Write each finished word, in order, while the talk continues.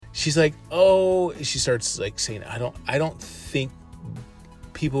she's like, oh, she starts like saying, I don't think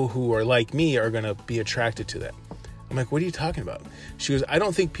people who are like me are going to be attracted to that. I'm like, what are you talking about? She goes, I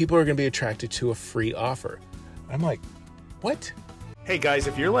don't think people are going to be attracted to a free offer. I'm like, what? Hey guys,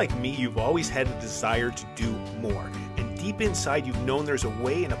 if you're like me, you've always had a desire to do more. And deep inside, you've known there's a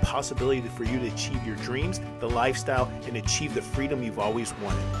way and a possibility for you to achieve your dreams, the lifestyle, and achieve the freedom you've always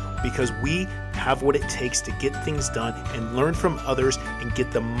wanted. Because we have what it takes to get things done and learn from others and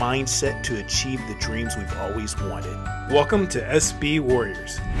get the mindset to achieve the dreams we've always wanted. Welcome to SB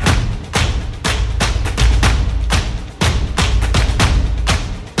Warriors.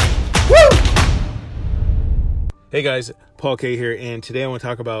 Hey guys, Paul K here, and today I want to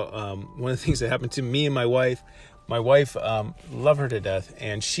talk about one of the things that happened to me and my wife. My wife, love her to death,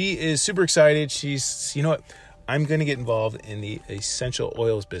 and she is super excited. She's, you know what, I'm going to get involved in the essential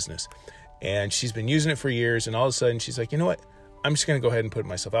oils business, and she's been using it for years, and all of a sudden she's like, you know what, I'm just going to go ahead and put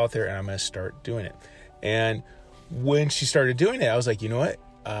myself out there, and I'm going to start doing it. And when she started doing it, I was like, you know what,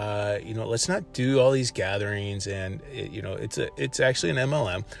 let's not do all these gatherings, and it's actually an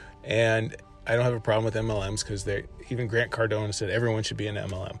MLM, and I don't have a problem with MLMs because even Grant Cardone said everyone should be an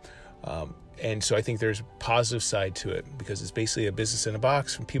MLM. And so I think there's a positive side to it because it's basically a business in a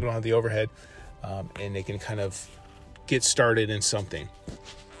box when people don't have the overhead, and they can kind of get started in something.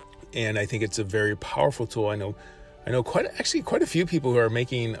 And I think it's a very powerful tool. I know quite a few people who are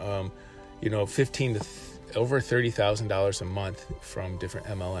making, $15,000 to over $30,000 a month from different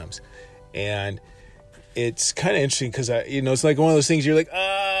MLMs. And it's kind of interesting because it's like one of those things you're like,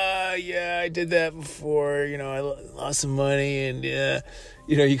 yeah, I did that before, I lost some money, and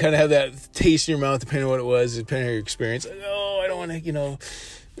you kind of have that taste in your mouth depending on what it was, depending on your experience. Like, I don't want to,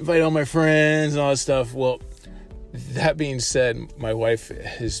 invite all my friends and all that stuff. Well, that being said, my wife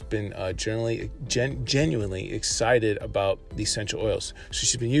has been genuinely excited about the essential oils. So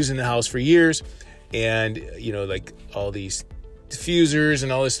she's been using the house for years, and like all these diffusers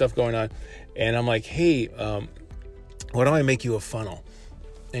and all this stuff going on. And I'm like, hey, why don't I make you a funnel?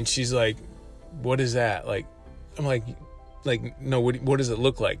 And she's like, what is that? Like, I'm like, no, what does it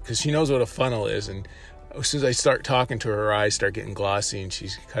look like? Because she knows what a funnel is. And as soon as I start talking to her, her eyes start getting glossy, and she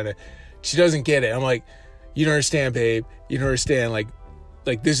doesn't get it. I'm like, you don't understand, babe. You don't understand. Like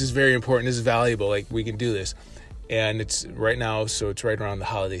this is very important. This is valuable. Like, we can do this. And it's right now, so it's right around the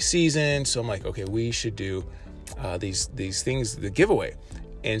holiday season. So I'm like, okay, we should do these things, the giveaway.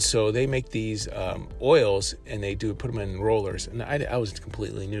 And so they make these oils, and they put them in rollers. And I was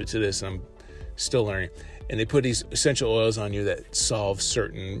completely new to this, and I'm still learning. And they put these essential oils on you that solve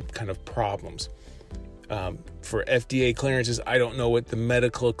certain kind of problems. For FDA clearances, I don't know what the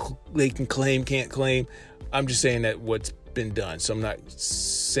medical they can claim, can't claim. I'm just saying that what's been done. So I'm not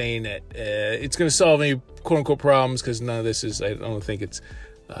saying that it's going to solve any quote unquote problems, because none of this is, I don't think it's,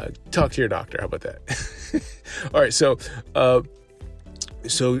 talk to your doctor. How about that? All right. So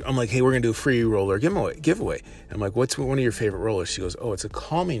I'm like, hey, we're going to do a free roller giveaway. And I'm like, what's one of your favorite rollers? She goes, oh, it's a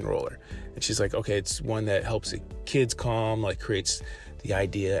calming roller. And she's like, okay, it's one that helps the kids calm, like creates the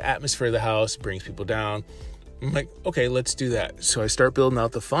atmosphere of the house, brings people down. I'm like, okay, let's do that. So I start building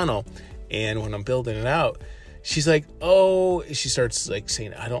out the funnel. And when I'm building it out, she's like, oh, she starts like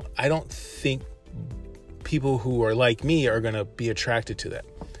saying, I don't think people who are like me are going to be attracted to that.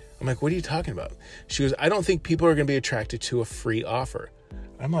 I'm like, what are you talking about? She goes, I don't think people are going to be attracted to a free offer.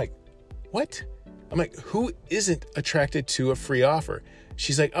 I'm like, what? I'm like, who isn't attracted to a free offer?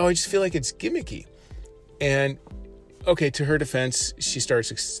 She's like, oh, I just feel like it's gimmicky. And okay, to her defense, she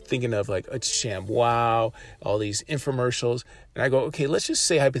starts thinking of like, it's ShamWow, all these infomercials. And I go, okay, let's just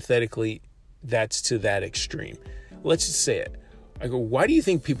say hypothetically that's to that extreme. Let's just say it. I go, why do you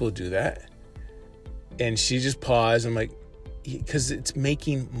think people do that? And she just paused. I'm like, because it's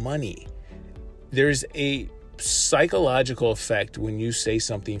making money. There's a psychological effect when you say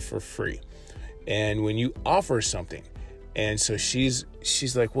something for free and when you offer something. And so she's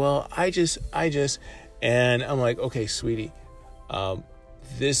like, well, I just, and I'm like, okay, sweetie,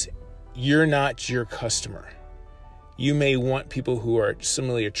 you're not your customer. You may want people who are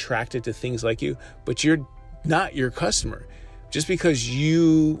similarly attracted to things like you, but you're not your customer. Just because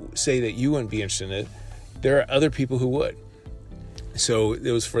you say that you wouldn't be interested in it, there are other people who would. So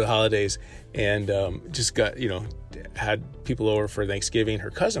it was for the holidays, and just got, had people over for Thanksgiving.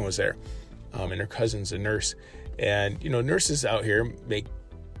 Her cousin was there, and her cousin's a nurse. And, nurses out here make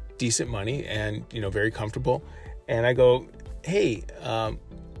decent money and, very comfortable. And I go, hey,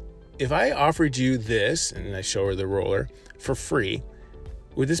 if I offered you this, and I show her the roller for free,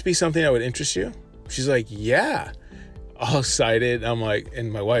 would this be something that would interest you? She's like, yeah. All excited. I'm like,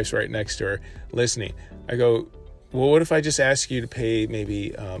 and my wife's right next to her listening. I go, well, what if I just ask you to pay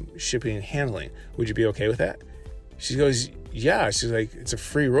maybe shipping and handling? Would you be okay with that? She goes, yeah. She's like, it's a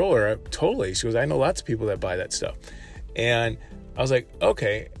free roller. Totally. She goes, I know lots of people that buy that stuff. And I was like,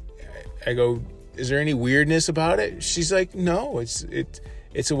 okay. I go, is there any weirdness about it? She's like, no,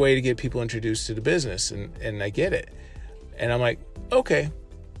 it's a way to get people introduced to the business, and I get it. And I'm like, okay.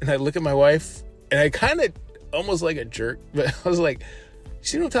 And I look at my wife, and I kind of almost like a jerk, but I was like,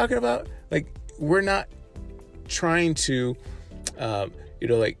 see what I'm talking about? Like, we're not trying to,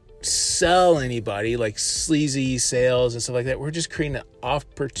 like sell anybody, like sleazy sales and stuff like that. We're just creating an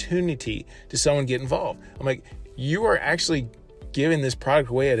opportunity to someone get involved. I'm like, you are actually giving this product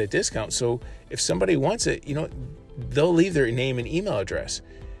away at a discount. So if somebody wants it, they'll leave their name and email address.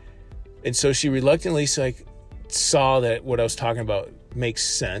 And so she reluctantly saw that what I was talking about makes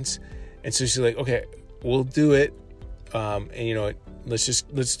sense. And so she's like, okay, we'll do it. And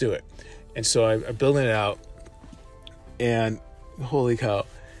let's do it. And so I'm building it out, and holy cow,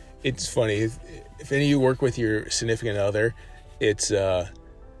 it's funny. If any of you work with your significant other, it's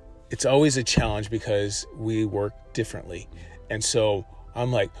always a challenge because we work differently. And so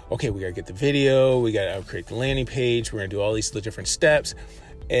I'm like, okay, we got to get the video. We got to create the landing page. We're going to do all these different steps.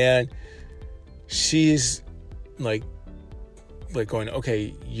 And she's like going,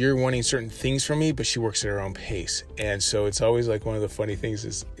 okay, you're wanting certain things from me, but she works at her own pace. And so it's always like one of the funny things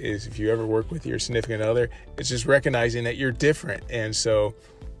is if you ever work with your significant other, it's just recognizing that you're different. And so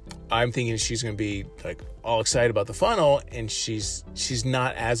I'm thinking she's going to be like all excited about the funnel, and she's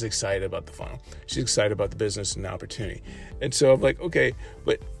not as excited about the funnel. She's excited about the business and the opportunity. And so I'm like, okay,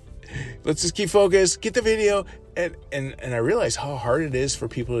 but let's just keep focused, get the video. And I realize how hard it is for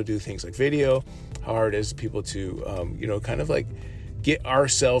people to do things like video, how hard it is for people to, kind of like get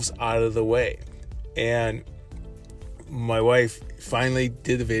ourselves out of the way. And my wife finally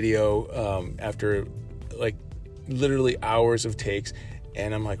did the video after like literally hours of takes.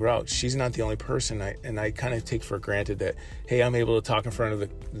 And I'm like, wow, she's not the only person. I kind of take for granted that, hey, I'm able to talk in front of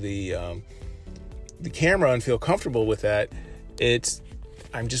the camera and feel comfortable with that.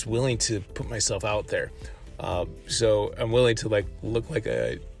 I'm just willing to put myself out there. So I'm willing to look like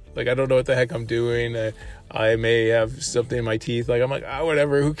I don't know what the heck I'm doing. I may have something in my teeth. I'm like,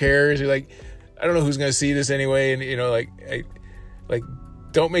 whatever, who cares? You're like, I don't know who's going to see this anyway. And,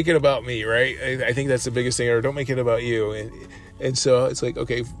 don't make it about me, right? I think that's the biggest thing, or don't make it about you. And so it's like,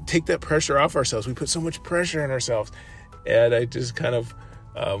 okay, take that pressure off ourselves. We put so much pressure on ourselves. And I just kind of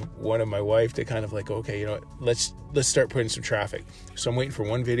wanted my wife to kind of like, okay, let's start putting some traffic. So I'm waiting for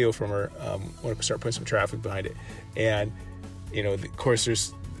one video from her. I want to start putting some traffic behind it. And, of course,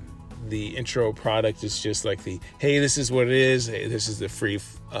 there's the intro product is just like hey, this is what it is. Hey, this is the free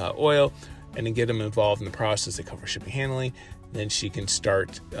oil. And then get them involved in the process. They cover shipping, handling. Then she can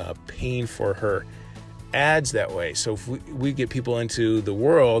start paying for her ads that way. So if we get people into the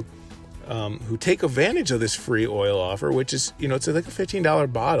world who take advantage of this free oil offer, which is, it's like a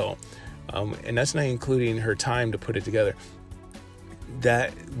 $15 bottle. And that's not including her time to put it together.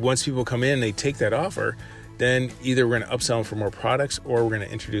 That once people come in, they take that offer, then either we're going to upsell them for more products, or we're going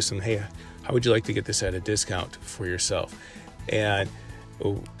to introduce them, hey, how would you like to get this at a discount for yourself? And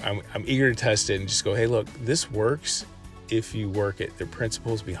I'm eager to test it and just go, hey, look, this works if you work it. The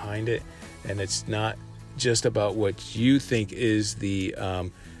principles behind it, and it's not just about what you think is the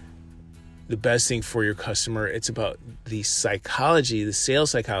best thing for your customer. It's about the psychology, the sales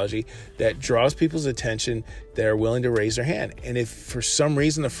psychology that draws people's attention, that are willing to raise their hand. And if for some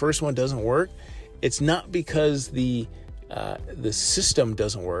reason the first one doesn't work, it's not because the system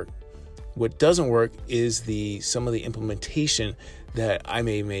doesn't work. What doesn't work is some of the implementation that I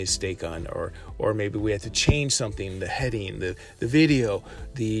made a mistake on, or maybe we had to change something, the heading, the video,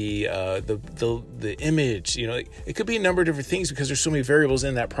 the image. It could be a number of different things because there's so many variables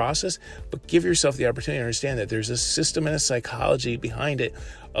in that process. But give yourself the opportunity to understand that there's a system and a psychology behind it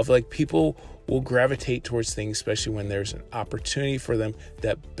of people will gravitate towards things, especially when there's an opportunity for them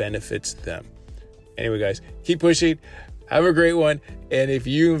that benefits them. Anyway, guys, keep pushing. Have a great one. And if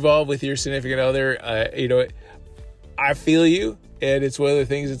you involve with your significant other, I feel you. And it's one of the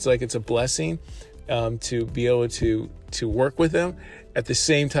things, it's a blessing to be able to work with them. At the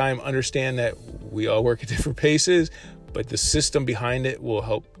same time, understand that we all work at different paces, but the system behind it will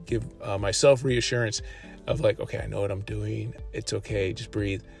help give myself reassurance of okay, I know what I'm doing. It's okay. Just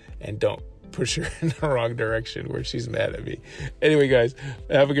breathe and don't push her in the wrong direction where she's mad at me. Anyway, guys,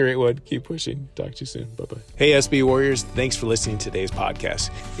 have a great one. Keep pushing. Talk to you soon. Bye-bye. Hey, SB Warriors. Thanks for listening to today's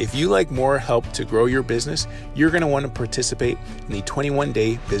podcast. If you like more help to grow your business, you're going to want to participate in the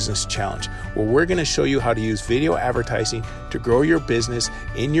 21-Day Business Challenge, where we're going to show you how to use video advertising to grow your business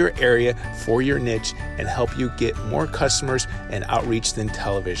in your area for your niche and help you get more customers and outreach than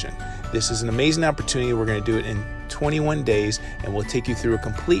television. This is an amazing opportunity. We're going to do it in 21 days, and we'll take you through a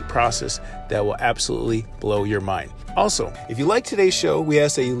complete process that will absolutely blow your mind. Also, if you like today's show, we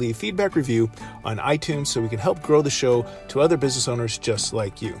ask that you leave feedback review on iTunes so we can help grow the show to other business owners just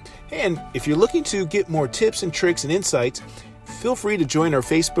like you. And if you're looking to get more tips and tricks and insights, feel free to join our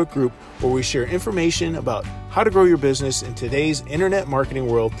Facebook group where we share information about how to grow your business in today's internet marketing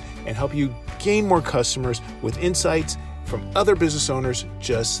world and help you gain more customers with insights from other business owners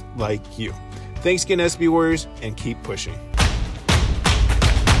just like you. Thanks again, SB Warriors, and keep pushing.